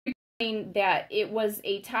that it was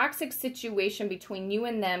a toxic situation between you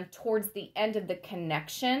and them towards the end of the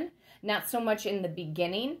connection, not so much in the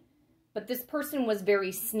beginning, but this person was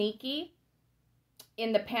very sneaky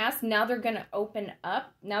in the past. Now they're going to open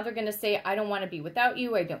up. Now they're going to say, I don't want to be without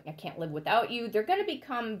you. I can't live without you. They're going to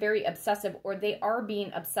become very obsessive, or they are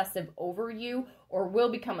being obsessive over you, or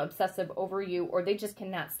will become obsessive over you, or they just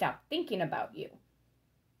cannot stop thinking about you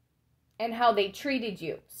and how they treated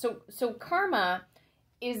you. So karma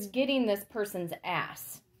is getting this person's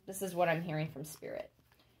ass. This is what I'm hearing from Spirit.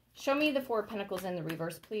 Show me the Four of Pentacles in the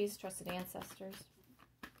reverse, please, trusted ancestors.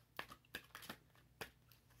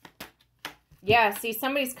 Yeah, see,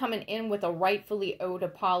 somebody's coming in with a rightfully owed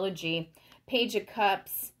apology. Page of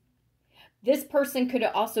Cups. This person could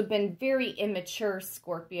have also been very immature,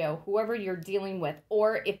 Scorpio, whoever you're dealing with.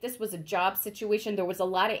 Or if this was a job situation, there was a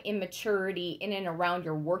lot of immaturity in and around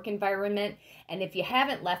your work environment. And if you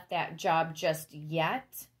haven't left that job just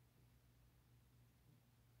yet,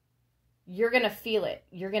 you're going to feel it.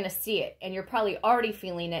 You're going to see it. And you're probably already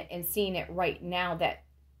feeling it and seeing it right now, that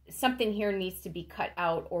something here needs to be cut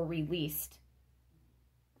out or released.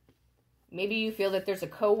 Maybe you feel that there's a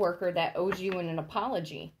coworker that owes you an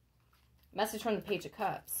apology. Message from the Page of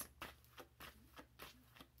Cups.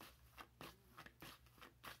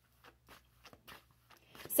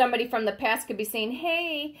 Somebody from the past could be saying,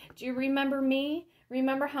 hey, do you remember me?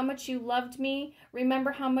 Remember how much you loved me?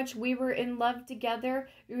 Remember how much we were in love together?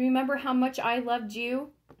 Remember how much I loved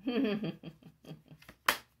you?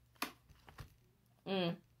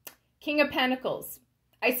 King of Pentacles.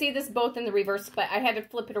 I see this both in the reverse, but I had to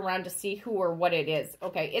flip it around to see who or what it is.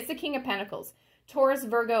 Okay, it's the King of Pentacles. Taurus,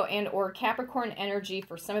 Virgo, and or Capricorn energy.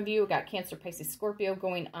 For some of you, got Cancer, Pisces, Scorpio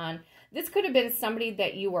going on. This could have been somebody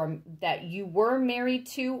that you were married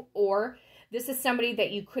to, or this is somebody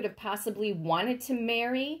that you could have possibly wanted to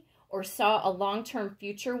marry or saw a long-term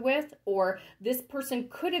future with, or this person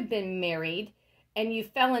could have been married and you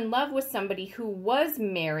fell in love with somebody who was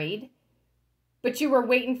married, but you were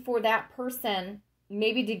waiting for that person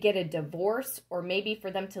maybe to get a divorce, or maybe for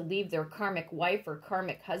them to leave their karmic wife or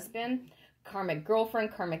karmic husband, karmic girlfriend,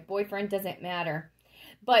 karmic boyfriend, doesn't matter.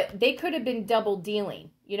 But they could have been double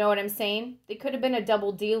dealing. You know what I'm saying? They could have been a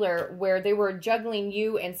double dealer where they were juggling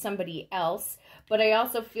you and somebody else. But I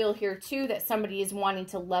also feel here too that somebody is wanting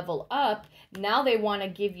to level up. Now they want to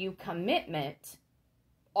give you commitment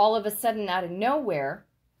all of a sudden out of nowhere.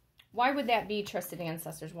 Why would that be, trusted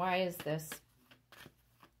ancestors? Why is this?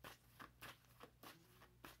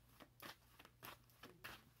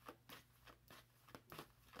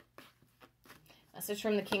 Message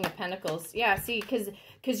from the King of Pentacles. Yeah, see,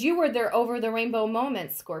 because you were there over the rainbow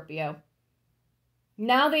moment, Scorpio.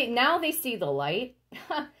 Now they see the light.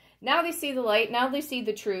 Now they see the light. Now they see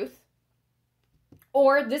the truth.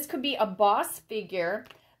 Or this could be a boss figure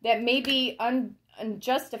that may be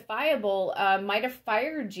unjustifiable, might have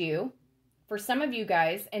fired you for some of you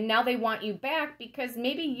guys, and now they want you back because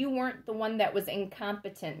maybe you weren't the one that was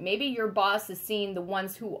incompetent. Maybe your boss is seeing the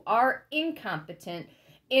ones who are incompetent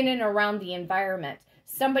in and around the environment.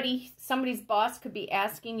 Somebody's boss could be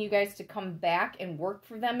asking you guys to come back and work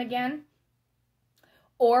for them again.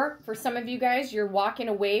 Or for some of you guys, you're walking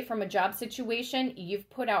away from a job situation. You've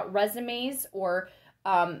put out resumes or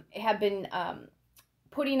have been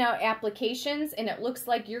putting out applications, and it looks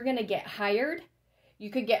like you're going to get hired.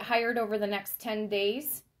 You could get hired over the next 10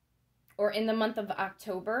 days or in the month of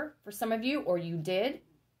October for some of you, or you did.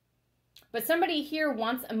 But somebody here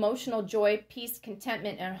wants emotional joy, peace,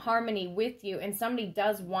 contentment, and harmony with you, and somebody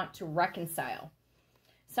does want to reconcile.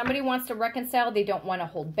 Somebody wants to reconcile. They don't want to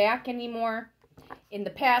hold back anymore. In the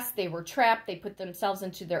past, they were trapped. They put themselves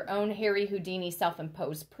into their own Harry Houdini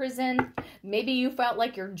self-imposed prison. Maybe you felt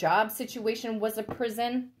like your job situation was a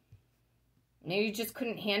prison. Maybe you just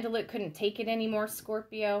couldn't handle it, couldn't take it anymore,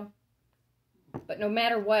 Scorpio. But no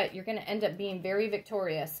matter what, you're going to end up being very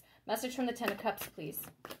victorious. Message from the Ten of Cups, please.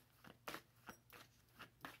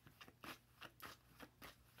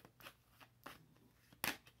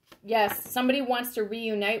 Yes, somebody wants to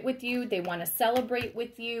reunite with you. They want to celebrate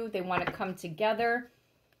with you. They want to come together.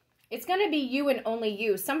 It's going to be you and only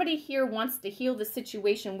you. Somebody here wants to heal the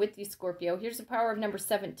situation with you, Scorpio. Here's the power of number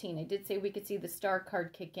 17. I did say we could see the star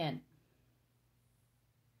card kick in.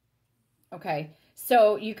 Okay,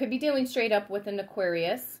 so you could be dealing straight up with an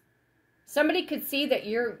Aquarius. Somebody could see that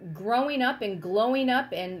you're growing up and glowing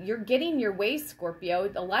up and you're getting your way, Scorpio.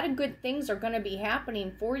 A lot of good things are going to be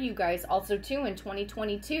happening for you guys also too in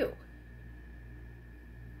 2022.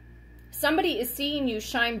 Somebody is seeing you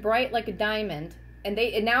shine bright like a diamond, and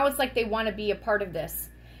now it's like they want to be a part of this.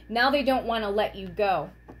 Now they don't want to let you go.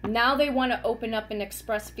 Now they want to open up and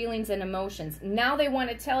express feelings and emotions. Now they want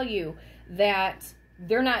to tell you that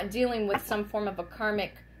they're not dealing with some form of a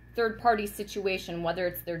karmic third-party situation, whether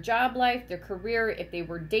it's their job life, their career, if they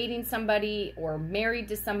were dating somebody or married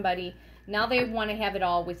to somebody. Now they want to have it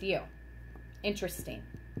all with you. Interesting.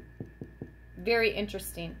 Very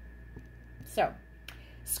interesting. So,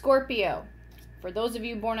 Scorpio, for those of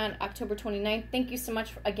you born on October 29th, thank you so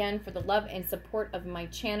much again for the love and support of my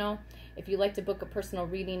channel. If you'd like to book a personal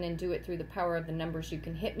reading and do it through the power of the numbers, you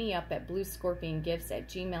can hit me up at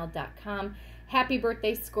bluescorpiongifts@gmail.com. Happy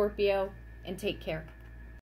birthday, Scorpio, and take care.